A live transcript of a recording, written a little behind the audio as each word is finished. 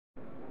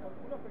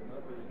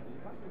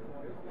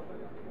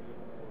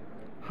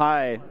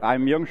Hi,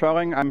 I'm Jürgen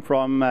Schöring. I'm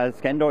from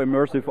Ascendo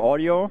Immersive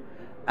Audio.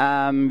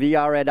 We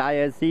are at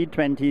ISE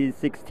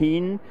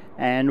 2016,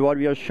 and what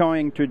we are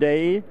showing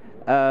today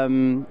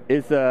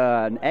is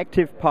an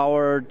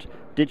active-powered,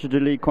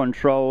 digitally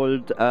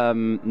controlled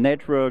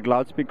network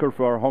loudspeaker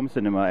for home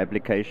cinema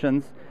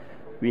applications.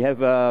 We have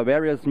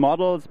various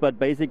models, but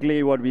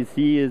basically what we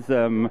see is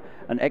an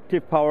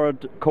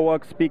active-powered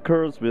coax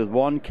speakers with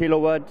 1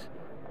 kilowatt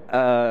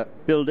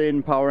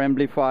built-in power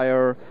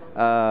amplifier.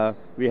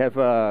 We have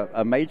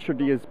a major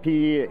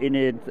DSP in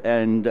it,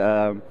 and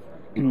the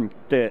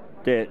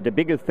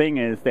biggest thing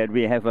is that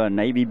we have an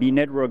ABB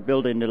network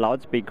built in the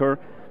loudspeaker,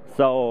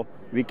 so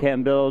we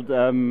can build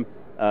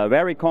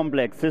very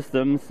complex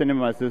systems,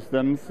 cinema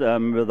systems,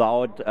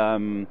 without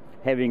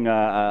having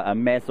a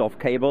mess of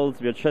cables.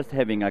 We're just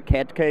having a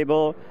CAT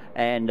cable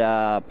and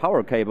a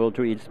power cable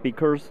to each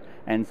speakers,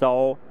 and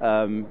so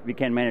we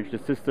can manage the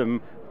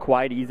system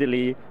quite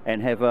easily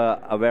and have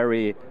a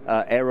very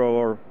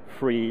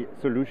error-free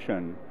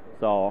solution.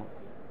 So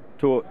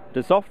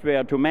the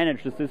software to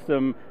manage the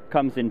system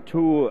comes in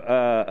two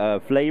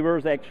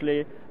flavors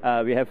actually.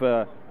 We have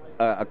a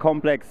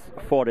complex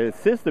for the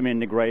system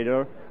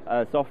integrator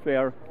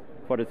software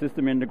for the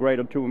system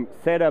integrator to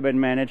set up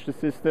and manage the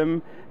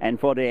system, and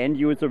for the end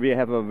user we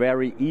have a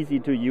very easy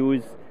to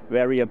use,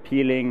 very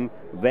appealing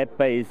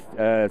web-based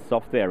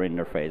software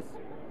interface.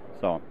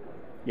 So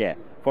yeah,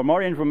 for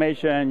more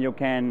information you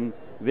can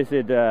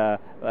visit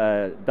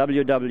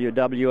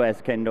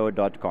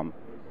www.ascendo.com.